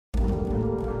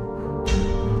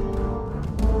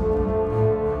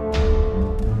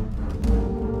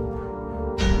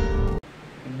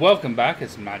Welcome back,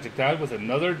 it's Magic Dad with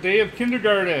another day of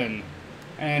kindergarten.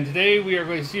 And today we are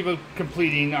going to see about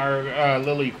completing our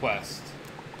Lily quest.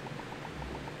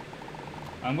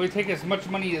 I'm going to take as much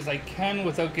money as I can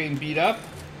without getting beat up.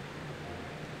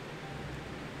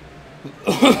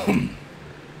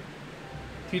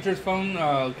 Teacher's phone,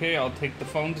 okay, I'll take the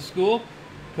phone to school.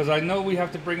 Because I know we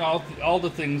have to bring all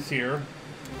the things here.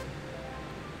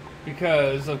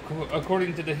 Because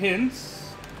according to the hints...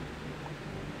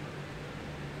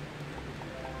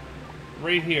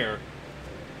 right here.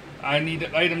 I need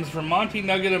items from Monty,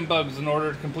 Nugget, and Bugs in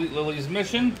order to complete Lily's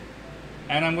mission.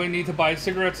 And I'm going to need to buy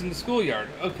cigarettes in the schoolyard.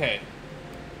 Okay.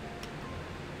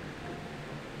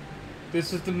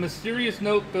 This is the mysterious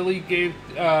note Billy gave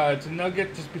to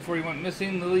Nugget just before he went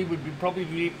missing. Lily would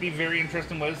probably be very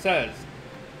interested in what it says.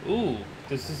 Ooh,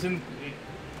 this isn't...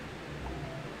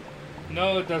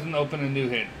 No, it doesn't open a new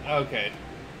hint. Okay.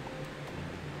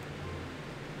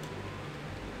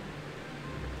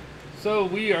 So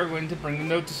we are going to bring the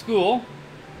note to school.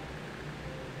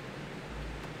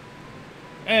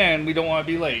 And we don't want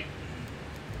to be late.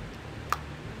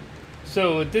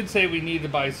 So it did say we need to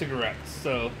buy cigarettes,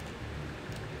 so...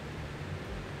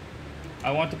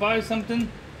 I want to buy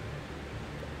something.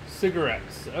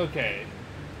 Cigarettes, okay.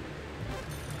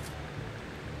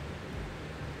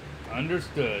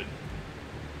 Understood.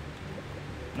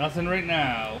 Nothing right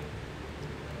now.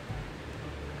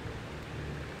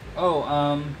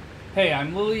 Oh, hey,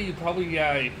 I'm Lily. You probably,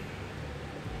 I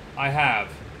have.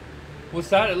 What's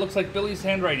that? It looks like Billy's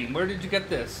handwriting. Where did you get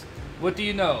this? What do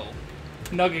you know?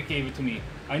 Nugget gave it to me.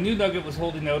 I knew Nugget was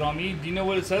holding out on me. Do you know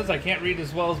what it says? I can't read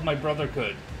as well as my brother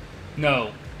could.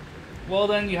 No. Well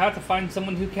then, you have to find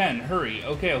someone who can. Hurry.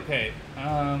 Okay, okay.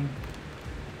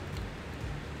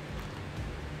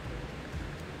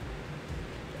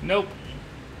 Nope.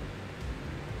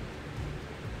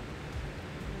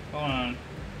 Hold on.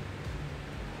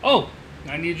 Oh!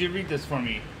 I need you to read this for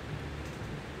me.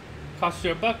 Cost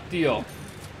you $1 deal.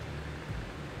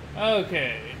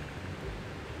 Okay.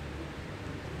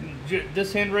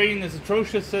 This handwriting is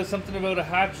atrocious. Says something about a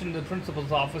hatch in the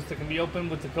principal's office that can be opened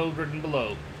with the code written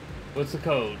below. What's the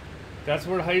code? That's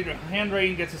where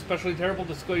handwriting gets especially terrible.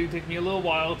 This is going to take me a little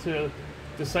while to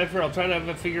decipher. I'll try to have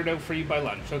it figured out for you by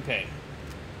lunch. Okay.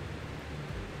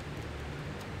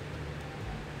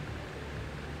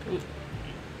 Ooh.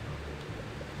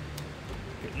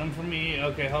 Getting them for me.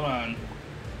 Okay, hold on.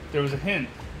 There was a hint.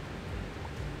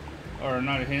 Or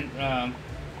not a hint.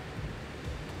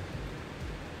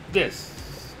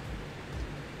 This.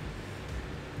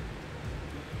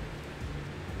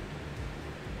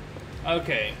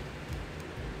 Okay.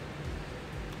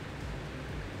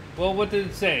 Well, what did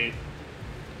it say?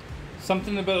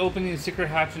 Something about opening a secret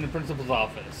hatch in the principal's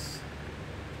office.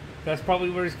 That's probably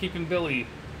where he's keeping Billy.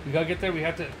 We gotta get there. We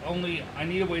have to I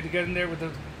need a way to get in there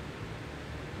without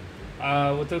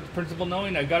the principal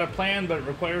knowing. I got a plan, but it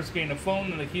requires getting a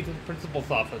phone and a key to the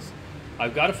principal's office.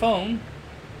 I've got a phone.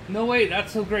 No, wait,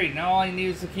 that's so great. Now all I need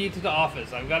is the key to the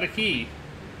office. I've got a key.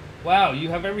 Wow, you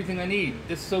have everything I need.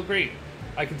 This is so great.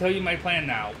 I can tell you my plan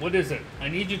now. What is it? I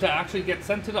need you to actually get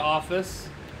sent to the office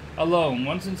alone.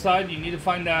 Once inside, you need to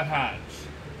find that hatch.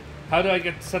 How do I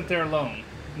get sent there alone?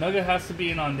 Nugget has to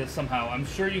be in on this somehow. I'm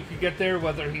sure you could get there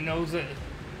whether he knows it.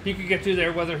 He could get you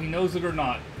there whether he knows it or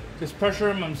not. Just pressure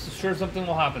him. I'm sure something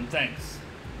will happen. Thanks.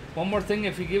 One more thing.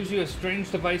 If he gives you a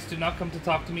strange device, do not come to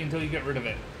talk to me until you get rid of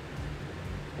it.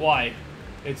 Why?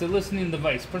 It's a listening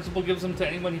device. Principal gives them to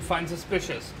anyone he finds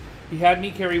suspicious. He had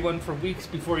me carry one for weeks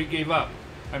before he gave up.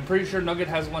 I'm pretty sure Nugget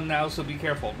has one now, so be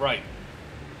careful. Right.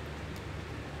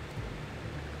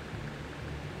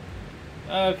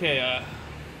 Okay,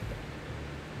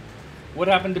 what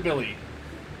happened to Billy?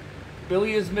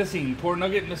 Billy is missing. Poor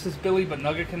Nugget misses Billy, but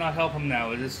Nugget cannot help him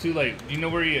now. It is too late. Do you know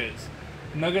where he is?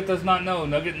 Nugget does not know.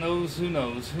 Nugget knows who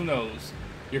knows. Who knows?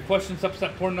 Your questions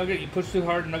upset poor Nugget. You push too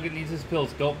hard. Nugget needs his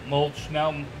pills. Gulp, mulch.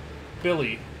 Now,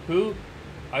 Billy. Who?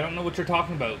 I don't know what you're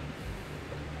talking about.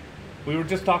 We were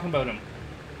just talking about him.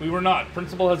 We were not.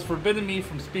 Principal has forbidden me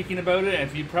from speaking about it, and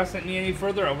if you press me any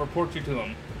further, I'll report you to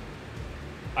him.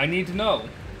 I need to know.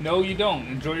 No, you don't.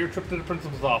 Enjoy your trip to the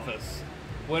principal's office.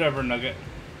 Whatever, Nugget.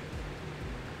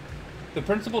 The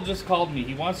principal just called me.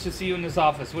 He wants to see you in his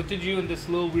office. What did you and this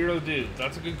little weirdo do?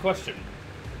 That's a good question.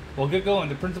 Well, get going.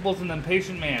 The principal's an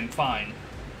impatient man. Fine.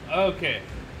 Okay.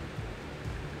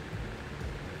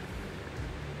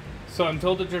 So I'm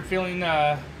told that you're feeling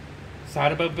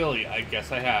sad about Billy. I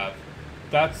guess I have.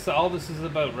 That's all this is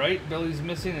about, right? Billy's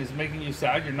missing is making you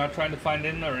sad. You're not trying to find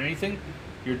him or anything.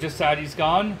 You're just sad he's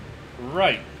gone?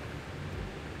 Right.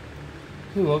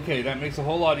 Ooh, okay, that makes a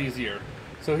whole lot easier.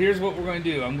 So here's what we're going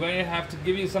to do. I'm going to have to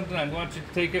give you something. I want you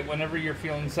to take it whenever you're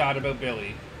feeling sad about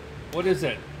Billy. What is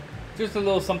it? Just a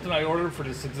little something I ordered for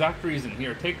this exact reason.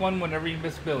 Here, take one whenever you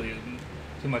miss Billy.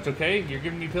 Too much, okay? You're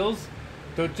giving me pills?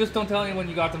 Just don't tell anyone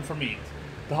you got them from me.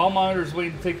 The hall monitor is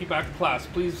waiting to take you back to class.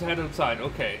 Please head outside.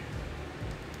 Okay.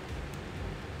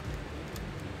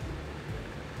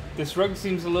 This rug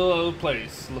seems a little out of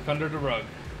place. Look under the rug.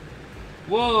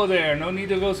 Whoa there. No need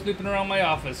to go snooping around my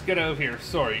office. Get out of here.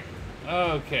 Sorry.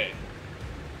 Okay.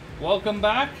 Welcome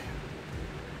back.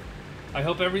 I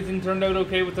hope everything turned out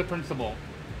okay with the principal.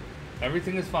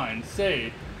 Everything is fine.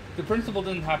 Say, the principal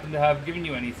didn't happen to have given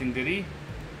you anything, did he?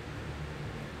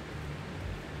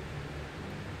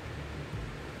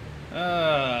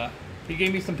 He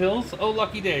gave me some pills? Oh,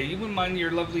 lucky day. You wouldn't mind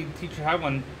your lovely teacher had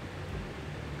one.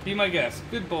 Be my guest.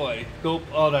 Good boy. Gulp.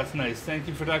 Oh, that's nice. Thank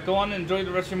you for that. Go on and enjoy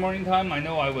the rest of your morning time. I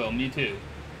know I will. Me too.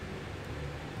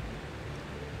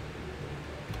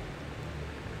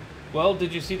 Well,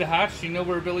 did you see the hatch? Do you know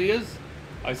where Billy is?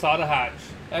 I saw the hatch.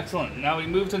 Excellent. Now we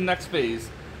move to the next phase.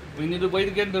 We need a way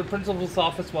to get into the principal's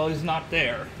office while he's not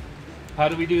there. How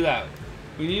do we do that?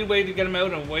 We need a way to get him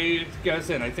out and a way to get us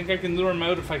in. I think I can lure him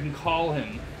out if I can call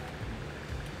him.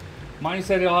 Monty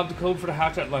said he'll have the code for the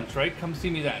hatch at lunch, right? Come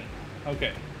see me then.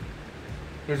 Okay.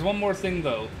 There's one more thing,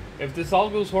 though. If this all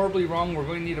goes horribly wrong, we're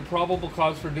going to need a probable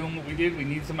cause for doing what we did. We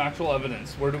need some actual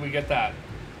evidence. Where do we get that?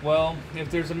 Well,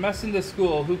 if there's a mess in the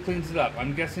school, who cleans it up?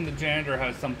 I'm guessing the janitor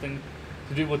has something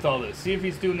to do with all this. See if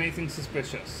he's doing anything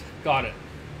suspicious. Got it.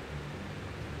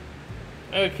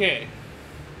 Okay.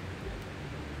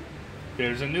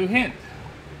 There's a new hint.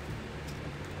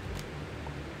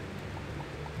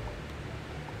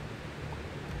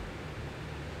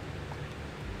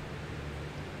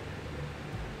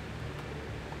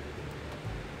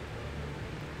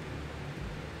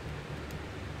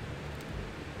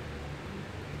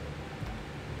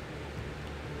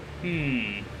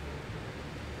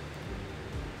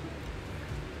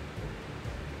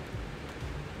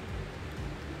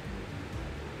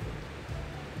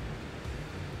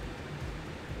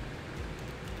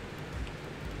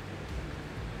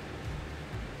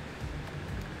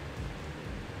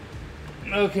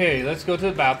 Okay, let's go to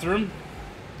the bathroom.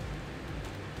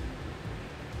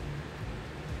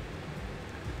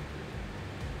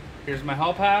 Here's my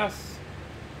hall pass.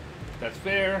 That's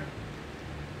fair.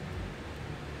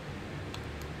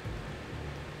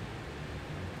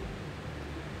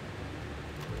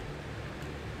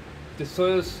 This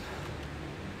toilet's...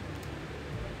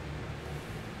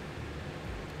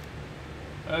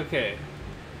 Okay.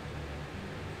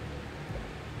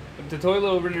 The toilet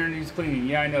over there needs cleaning.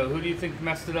 Yeah, I know. Who do you think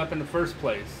messed it up in the first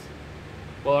place?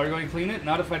 Well, are you going to clean it?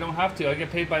 Not if I don't have to. I get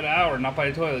paid by the hour, not by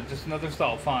the toilet. Just another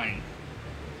stall. Fine.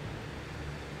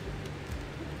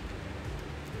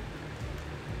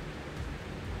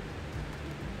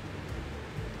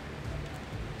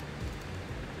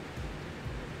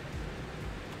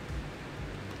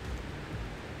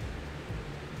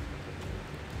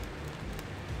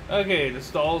 Okay, the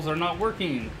stalls are not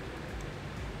working.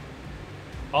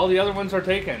 All the other ones are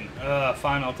taken.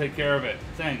 Fine, I'll take care of it.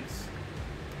 Thanks.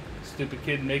 Stupid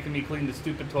kid making me clean the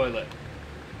stupid toilet.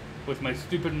 With my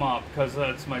stupid mop, because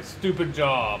that's my stupid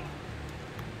job.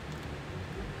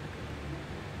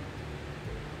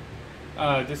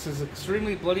 This is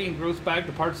extremely bloody and gross bag.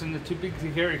 The parts in it too big to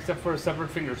carry except for a severed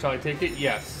finger. Shall I take it?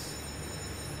 Yes.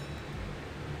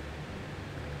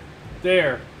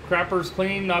 There. Crapper's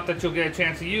clean. Not that you'll get a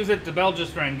chance to use it. The bell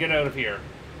just rang. Get out of here.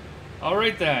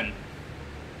 Alright then.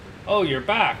 Oh, you're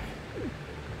back.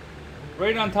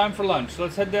 Right on time for lunch.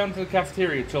 Let's head down to the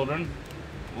cafeteria, children.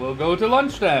 We'll go to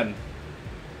lunch then.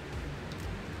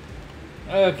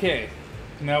 Okay.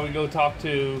 Now we go talk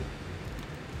to...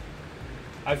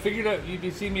 I figured out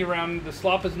you'd see me around. The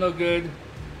slop is no good.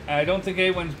 And I don't think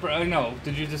anyone's... I know.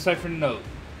 Did you decipher the note?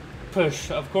 Push.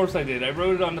 Of course I did. I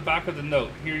wrote it on the back of the note.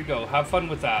 Here you go. Have fun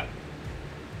with that.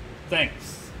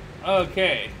 Thanks.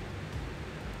 Okay.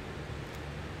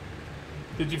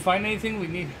 Did you find anything? We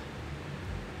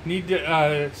need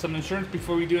some insurance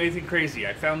before we do anything crazy.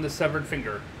 I found the severed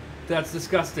finger. That's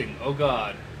disgusting. Oh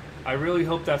God. I really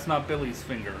hope that's not Billy's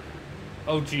finger.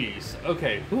 Oh geez.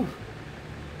 Okay. Whew.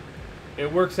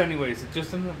 It works anyways. It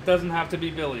just doesn't have to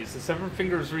be Billy's. The severed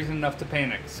finger is reason enough to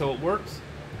panic. So it works?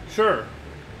 Sure.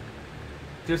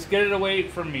 Just get it away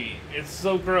from me. It's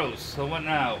so gross. So what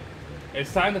now?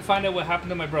 It's time to find out what happened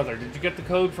to my brother. Did you get the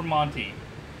code from Monty?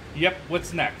 Yep.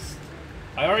 What's next?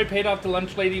 I already paid off the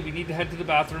lunch lady. We need to head to the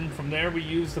bathroom. From there, we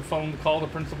use the phone to call the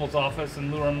principal's office and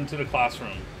lure him into the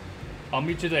classroom. I'll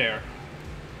meet you there.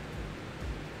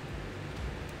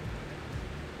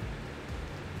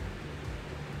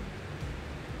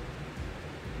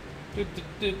 Do, do,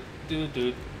 do, do,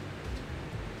 do.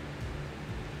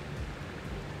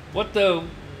 What the?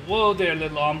 Whoa there,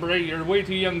 little hombre. You're way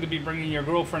too young to be bringing your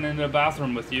girlfriend into the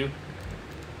bathroom with you.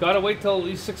 Gotta wait till at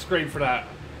least 6th grade for that.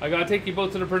 I gotta take you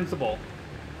both to the principal.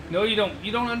 No, you don't.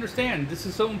 You don't understand. This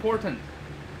is so important.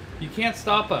 You can't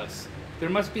stop us. There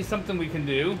must be something we can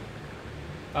do.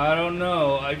 I don't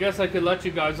know. I guess I could let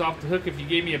you guys off the hook if you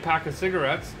gave me a pack of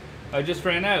cigarettes. I just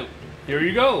ran out. Here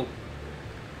you go.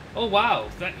 Oh, wow.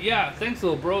 Yeah, thanks,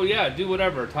 little bro. Yeah, do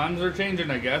whatever. Times are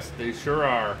changing, I guess. They sure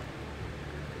are.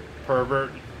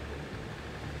 Pervert.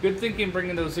 Good thinking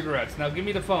bringing those cigarettes. Now give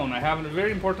me the phone. I have a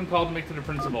very important call to make to the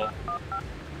principal.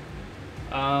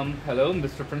 Hello,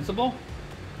 Mr. Principal?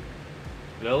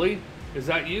 Lily? Is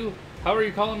that you? How are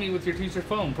you calling me with your teacher's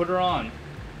phone? Put her on.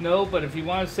 No, but if you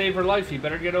want to save her life, you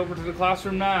better get over to the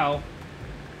classroom now.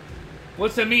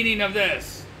 What's the meaning of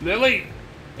this? Lily?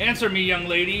 Answer me, young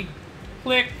lady.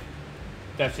 Click.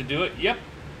 That should do it. Yep.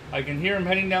 I can hear him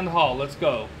heading down the hall. Let's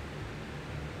go.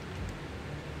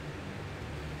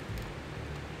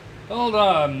 Hold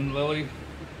on, Lily.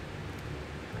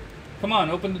 Come on,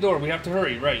 open the door. We have to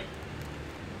hurry. Right.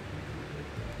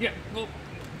 Yeah, go.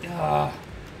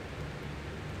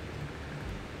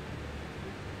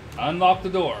 Unlock the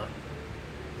door.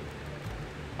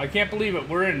 I can't believe it.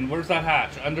 We're in. Where's that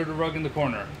hatch? Under the rug in the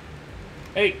corner.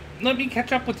 Hey, let me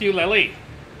catch up with you, Lily.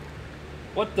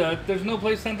 What the? There's no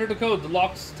place to enter the code. The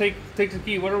locks take the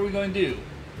key. What are we going to do?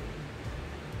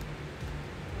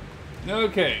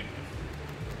 Okay.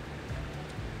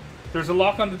 There's a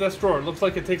lock on the desk drawer. It looks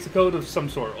like it takes a code of some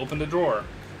sort. Open the drawer.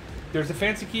 There's a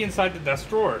fancy key inside the desk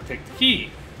drawer. Take the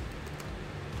key.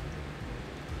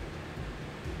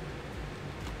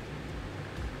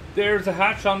 There's a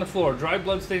hatch on the floor. Dry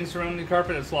bloodstains surrounding the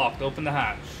carpet. It's locked. Open the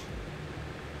hatch.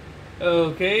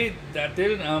 Okay, that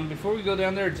did it. Before we go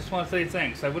down there, I just want to say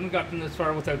thanks. I wouldn't have gotten this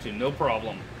far without you. No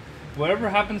problem. Whatever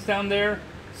happens down there,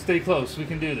 stay close. We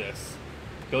can do this.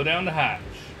 Go down the hatch.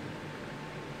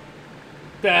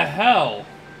 The hell?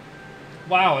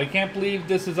 Wow, I can't believe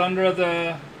this is under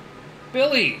the...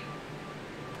 Billy!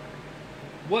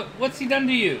 What's he done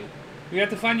to you? We have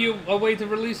to find you a way to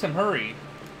release him. Hurry.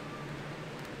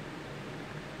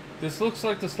 This looks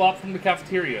like the slop from the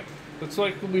cafeteria. Looks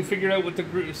like we figured out what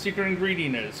the secret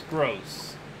ingredient is.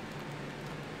 Gross.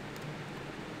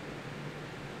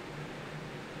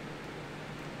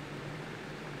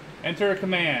 Enter a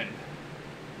command.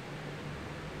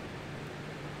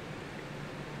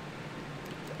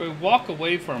 We walk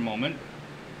away for a moment.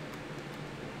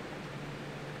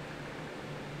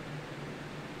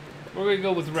 We're going to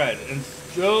go with red. And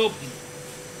go.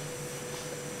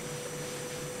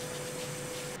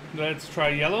 Let's try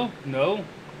yellow. No.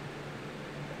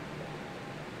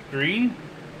 Green.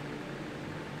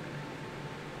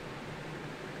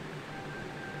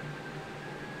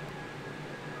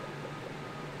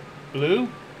 Blue.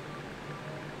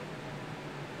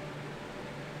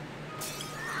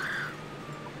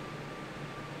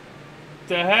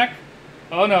 The heck?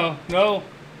 Oh no, no.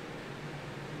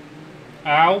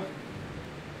 Ow.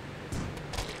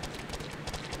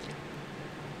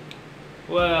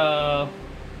 Well,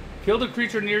 kill the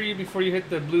creature near you before you hit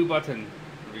the blue button.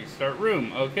 Restart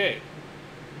room. Okay.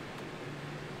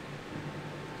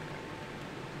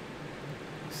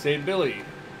 Save Billy.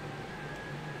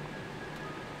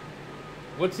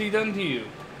 What's he done to you?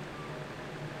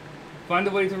 Find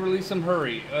a way to release him.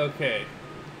 Hurry. Okay.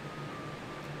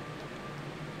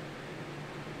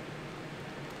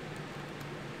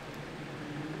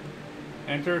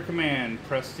 Enter a command.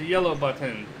 Press the yellow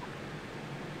button.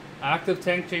 Active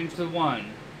tank change to 1.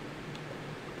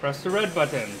 Press the red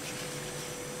button.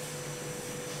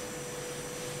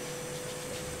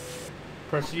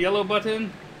 Press the yellow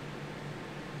button.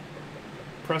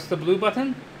 Press the blue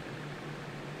button.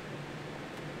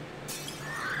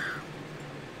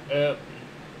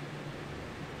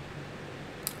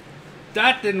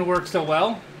 That didn't work so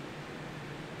well.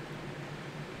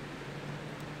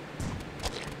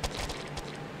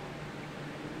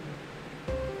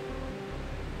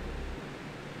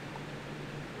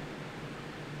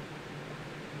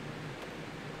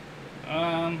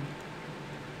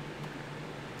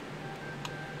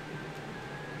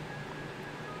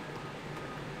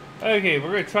 Okay,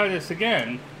 we're going to try this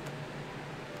again.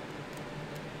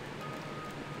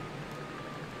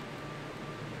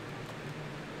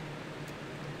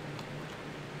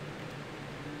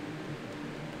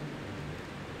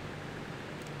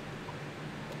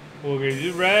 We're going to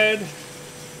do red,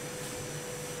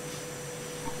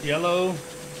 yellow,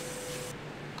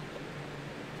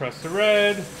 press the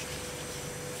red,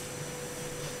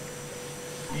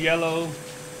 yellow,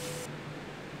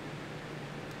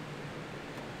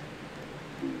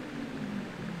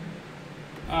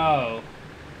 Oh.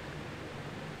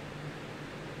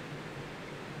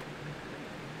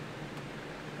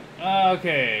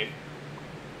 Okay.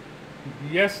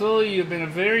 Yes, Lily, you've been a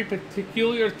very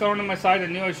peculiar thorn in my side. I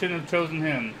knew I shouldn't have chosen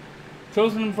him.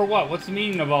 Chosen him for what? What's the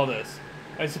meaning of all this?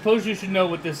 I suppose you should know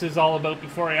what this is all about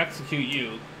before I execute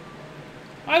you.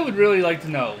 I would really like to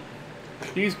know.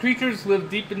 These creatures live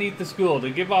deep beneath the school.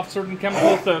 They give off certain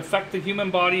chemicals that affect the human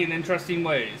body in interesting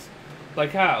ways.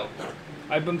 Like how?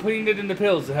 I've been putting it into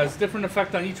pills. It has different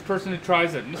effect on each person who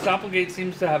tries it. Miss Applegate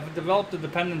seems to have developed a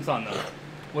dependence on them.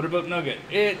 What about Nugget?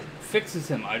 It fixes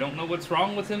him. I don't know what's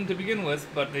wrong with him to begin with,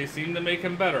 but they seem to make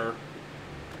him better.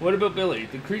 What about Billy?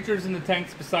 The creatures in the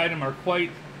tanks beside him are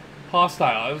quite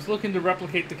hostile. I was looking to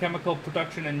replicate the chemical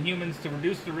production in humans to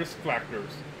reduce the risk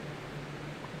factors.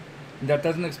 That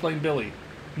doesn't explain Billy.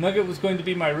 Nugget was going to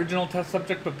be my original test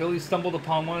subject, but Billy stumbled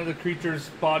upon one of the creature's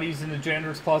bodies in the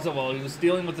janitor's closet while he was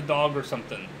dealing with the dog or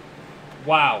something.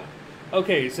 Wow.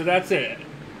 Okay, so that's it.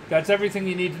 That's everything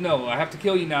you need to know. I have to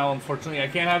kill you now, unfortunately. I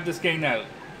can't have this game out.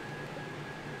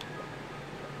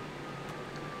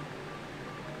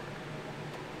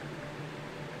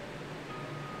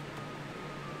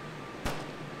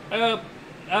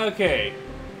 Okay.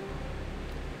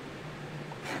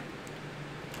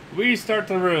 Restart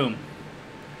the room.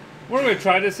 We're going to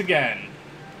try this again.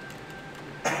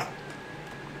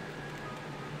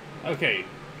 Okay.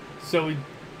 So we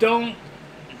don't...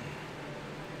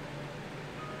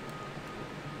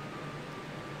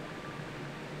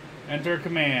 Enter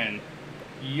command.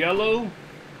 Yellow.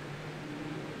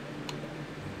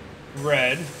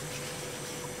 Red.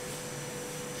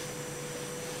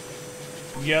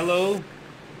 Yellow.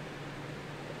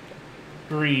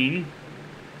 Green.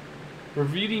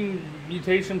 Reviewing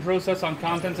mutation process on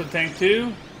contents of tank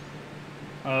 2.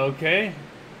 Okay.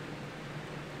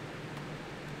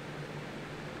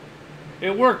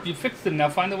 It worked. You fixed it. Now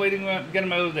find a way to get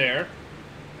him out of there.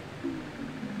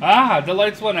 Ah, the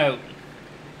lights went out.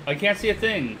 I can't see a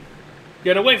thing.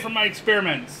 Get away from my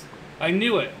experiments. I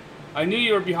knew it. I knew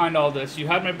you were behind all this. You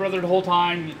had my brother the whole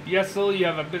time. Yes, Lily, you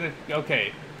have a bit of...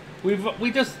 Okay.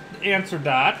 We just answered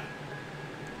that.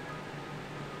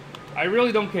 I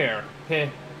really don't care. Heh.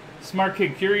 Smart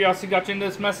kid. Curiosity got you into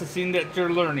this mess. It's seen that you're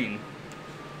learning.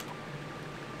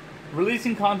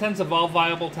 Releasing contents of all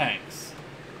viable tanks.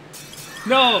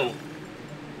 No!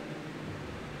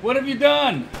 What have you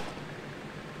done?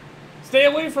 Stay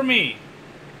away from me!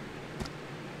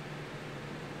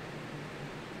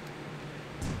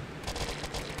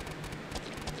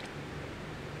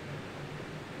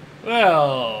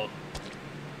 Well...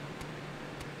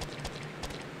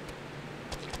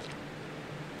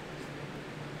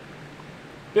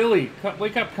 Billy,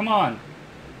 wake up, come on.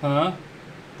 Huh?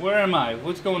 Where am I?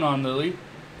 What's going on, Lily?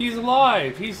 He's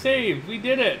alive! He's saved! We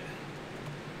did it!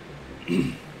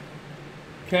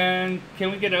 Can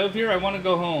we get out of here? I want to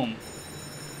go home.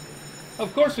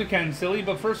 Of course we can, silly,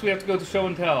 but first we have to go to show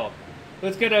and tell.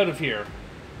 Let's get out of here.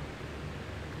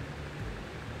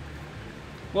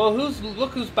 Well,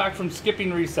 look who's back from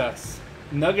skipping recess.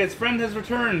 Nugget's friend has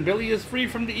returned. Billy is free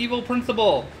from the evil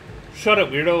principal. Shut up,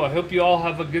 weirdo. I hope you all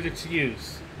have a good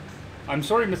excuse. I'm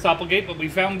sorry, Miss Applegate, but we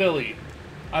found Billy.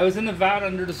 I was in the vat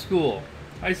under the school.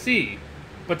 I see.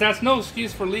 But that's no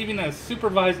excuse for leaving a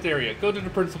supervised area. Go to the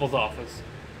principal's office.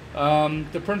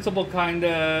 The principal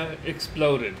kinda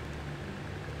exploded.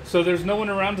 So there's no one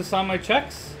around to sign my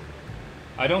checks?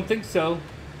 I don't think so.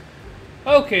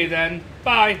 Okay then.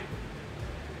 Bye.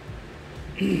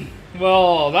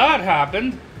 Well, that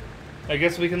happened. I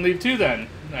guess we can leave too then.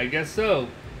 I guess so.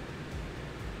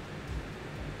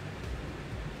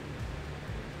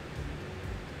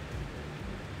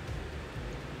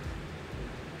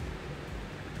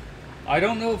 I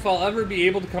don't know if I'll ever be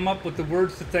able to come up with the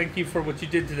words to thank you for what you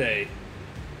did today.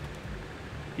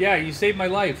 Yeah, you saved my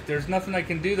life. There's nothing I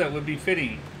can do that would be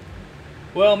fitting.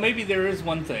 Well, maybe there is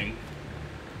one thing.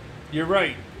 You're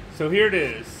right. So here it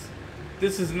is.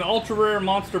 This is an ultra-rare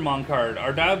Monstermon card.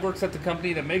 Our dad works at the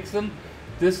company that makes them.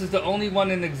 This is the only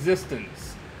one in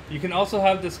existence. You can also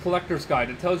have this collector's guide.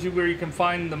 It tells you where you can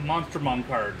find the Monstermon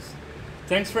cards.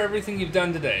 Thanks for everything you've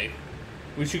done today.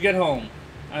 We should get home.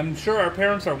 I'm sure our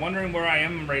parents are wondering where I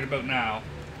am right about now.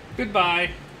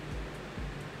 Goodbye.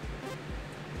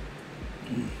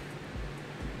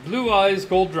 Blue Eyes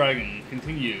Gold Dragon.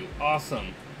 Continue.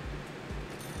 Awesome.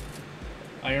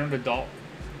 I earned $1.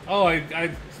 Oh,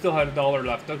 I still had $1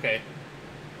 left. Okay.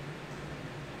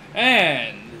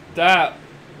 And that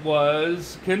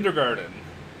was kindergarten.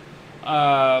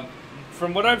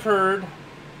 From what I've heard,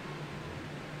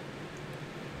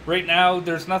 right now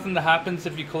there's nothing that happens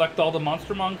if you collect all the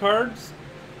Monstermon cards.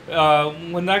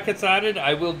 When that gets added,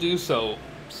 I will do so.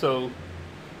 So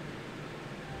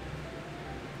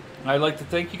I'd like to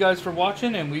thank you guys for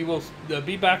watching, and we will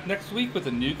be back next week with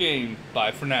a new game.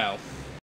 Bye for now.